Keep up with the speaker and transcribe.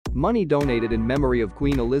Money donated in memory of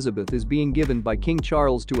Queen Elizabeth is being given by King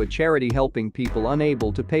Charles to a charity helping people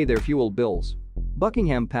unable to pay their fuel bills.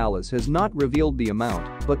 Buckingham Palace has not revealed the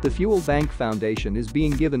amount, but the Fuel Bank Foundation is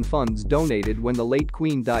being given funds donated when the late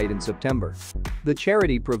Queen died in September. The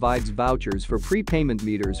charity provides vouchers for prepayment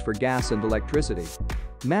meters for gas and electricity.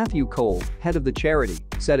 Matthew Cole, head of the charity,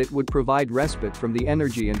 said it would provide respite from the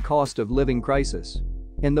energy and cost of living crisis.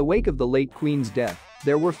 In the wake of the late Queen's death,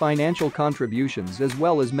 there were financial contributions as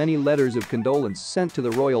well as many letters of condolence sent to the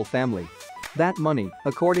royal family. That money,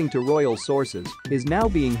 according to royal sources, is now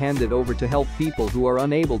being handed over to help people who are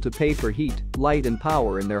unable to pay for heat, light and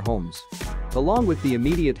power in their homes. Along with the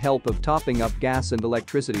immediate help of topping up gas and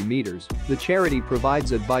electricity meters, the charity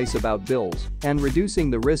provides advice about bills and reducing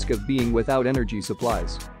the risk of being without energy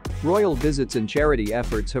supplies. Royal visits and charity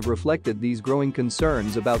efforts have reflected these growing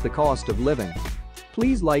concerns about the cost of living.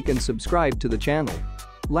 Please like and subscribe to the channel.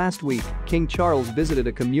 Last week, King Charles visited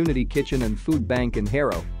a community kitchen and food bank in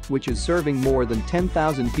Harrow, which is serving more than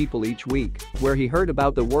 10,000 people each week, where he heard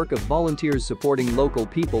about the work of volunteers supporting local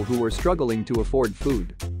people who were struggling to afford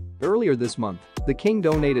food. Earlier this month, the King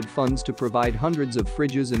donated funds to provide hundreds of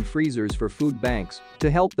fridges and freezers for food banks to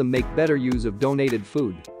help them make better use of donated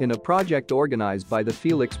food in a project organized by the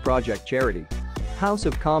Felix Project charity. House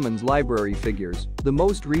of Commons library figures, the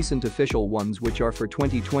most recent official ones which are for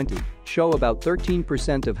 2020, show about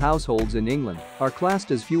 13% of households in England are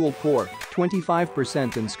classed as fuel poor,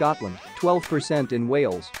 25% in Scotland, 12% in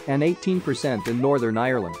Wales, and 18% in Northern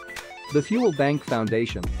Ireland. The Fuel Bank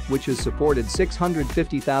Foundation, which has supported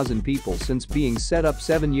 650,000 people since being set up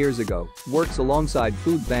 7 years ago, works alongside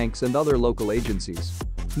food banks and other local agencies.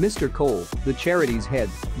 Mr. Cole, the charity's head,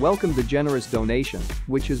 welcomed the generous donation,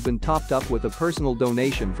 which has been topped up with a personal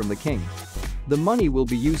donation from the King. The money will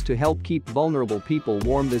be used to help keep vulnerable people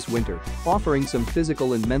warm this winter, offering some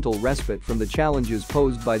physical and mental respite from the challenges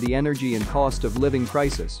posed by the energy and cost of living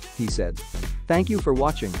crisis, he said. Thank you for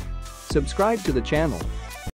watching. Subscribe to the channel.